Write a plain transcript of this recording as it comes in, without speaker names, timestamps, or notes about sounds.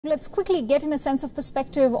Let's quickly get in a sense of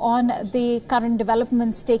perspective on the current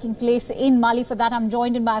developments taking place in Mali. For that, I'm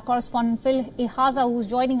joined by our correspondent Phil Ihaza, who's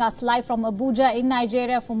joining us live from Abuja in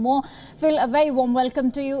Nigeria for more. Phil, a very warm welcome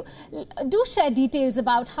to you. Do share details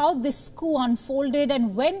about how this coup unfolded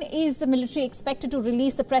and when is the military expected to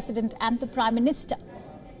release the president and the prime minister?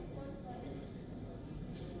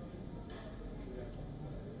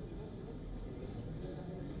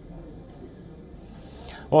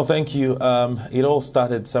 Well, thank you. It all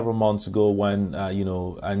started several months ago when,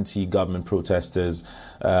 anti-government protesters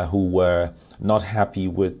who were not happy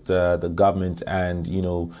with the government and,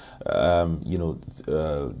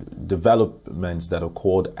 developments that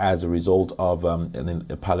occurred as a result of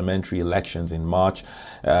parliamentary elections in March,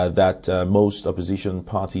 that most opposition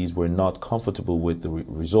parties were not comfortable with the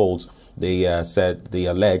results. They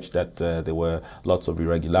alleged that there were lots of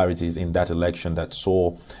irregularities in that election that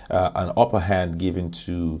saw an upper hand given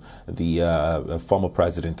to the former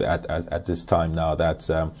president at this time now.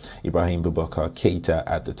 That's Ibrahim Boubacar Keïta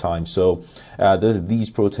at the time. So these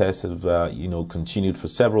protests have continued for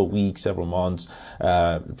several weeks, several months.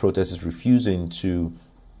 Protesters refusing to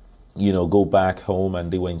go back home,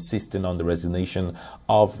 and they were insisting on the resignation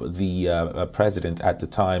of the president at the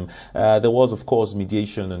time. There was, of course,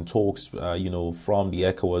 mediation and talks, from the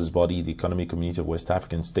ECOWAS body, the Economic Community of West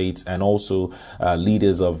African States, and also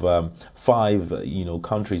leaders of 5,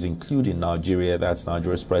 countries, including Nigeria. That's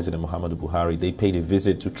Nigeria's President Muhammadu Buhari. They paid a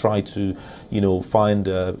visit to try to, find,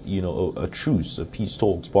 a truce, a peace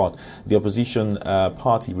talks. But the opposition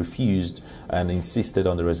party refused and insisted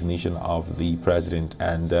on the resignation of the president.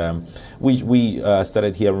 And we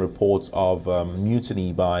started hearing reports of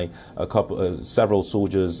mutiny by several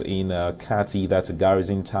soldiers in Kati, that's a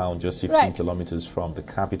garrison town just 15 kilometers from the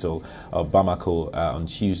capital of Bamako, on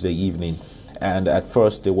Tuesday evening. And at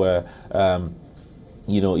first there were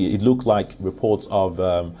it looked like reports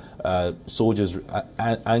of soldiers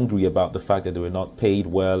angry about the fact that they were not paid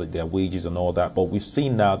well, their wages and all that. But we've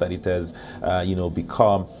seen now that it has,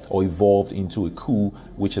 become or evolved into a coup,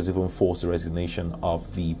 which has even forced the resignation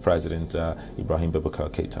of the president, Ibrahim Boubacar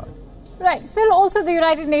Keïta. Right. Phil, also the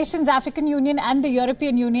United Nations, African Union and the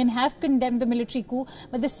European Union have condemned the military coup,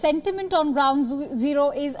 but the sentiment on ground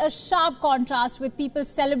zero is a sharp contrast, with people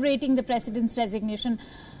celebrating the president's resignation.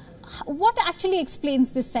 What actually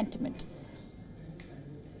explains this sentiment?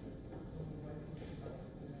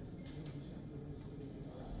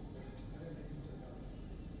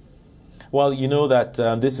 Well, you know that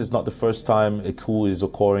this is not the first time a coup is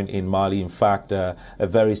occurring in Mali. In fact, a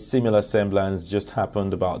very similar semblance just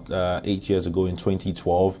happened about 8 years ago in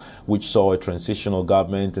 2012, which saw a transitional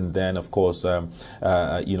government, and then, of course, an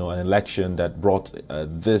election that brought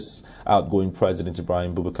this outgoing president,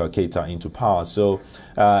 Ibrahim Boubacar Keïta, into power. So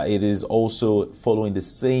it is also following the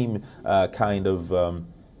same kind of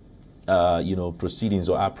proceedings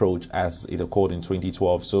or approach as it occurred in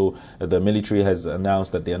 2012. So the military has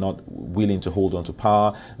announced that they are not willing to hold on to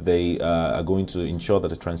power. They are going to ensure that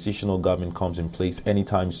the transitional government comes in place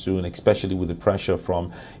anytime soon, especially with the pressure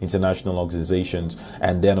from international organizations.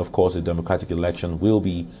 And then, of course, a democratic election will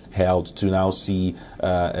be held to now see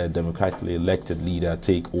a democratically elected leader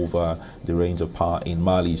take over the reins of power in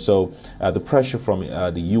Mali. So the pressure from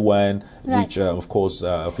the UN, which, of course,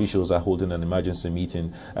 officials are holding an emergency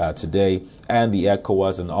meeting today, and the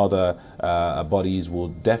ECOWAS and other bodies will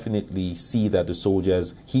definitely see that the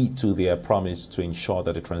soldiers heed to their promise to ensure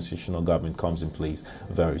that a transitional government comes in place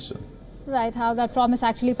very soon. Right, how that promise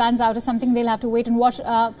actually pans out is something they'll have to wait and watch.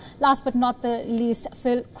 Last but not the least,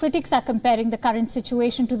 Phil, critics are comparing the current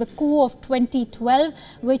situation to the coup of 2012,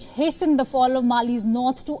 which hastened the fall of Mali's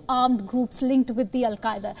north to armed groups linked with the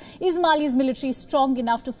Al-Qaeda. Is Mali's military strong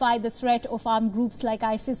enough to fight the threat of armed groups like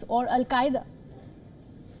ISIS or Al-Qaeda?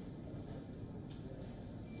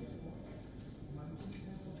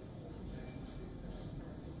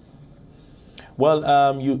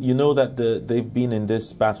 Well, you know that they've been in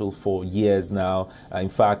this battle for years now. In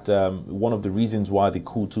fact, one of the reasons why the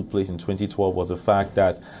coup took place in 2012 was the fact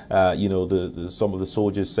that, some of the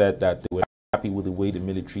soldiers said that they were happy with the way the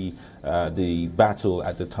military, the battle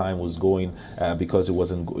at the time was going, because it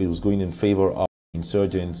was going in favor of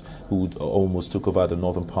insurgents who almost took over the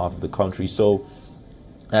northern part of the country. So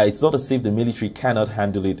it's not as if the military cannot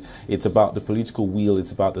handle it. It's about the political will.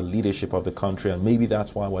 It's about the leadership of the country. And maybe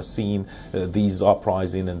that's why we're seeing these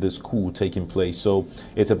uprising and this coup taking place. So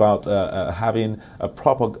it's about having a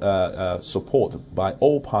proper support by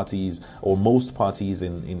all parties, or most parties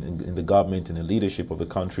in the government, in the leadership of the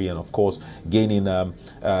country. And of course, gaining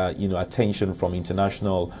attention from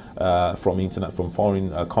international, from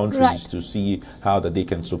foreign countries to see how that they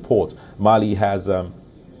can support. Mali has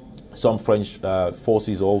Some French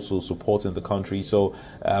forces also supporting the country. So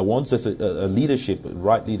once there's a leadership,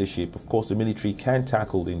 right leadership, of course the military can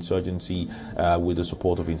tackle the insurgency with the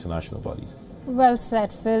support of international bodies. Well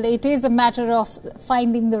said, Phil. It is a matter of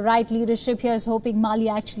finding the right leadership. Here's hoping Mali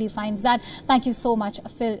actually finds that. Thank you so much,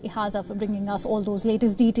 Phil Ihaza, for bringing us all those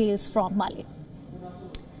latest details from Mali.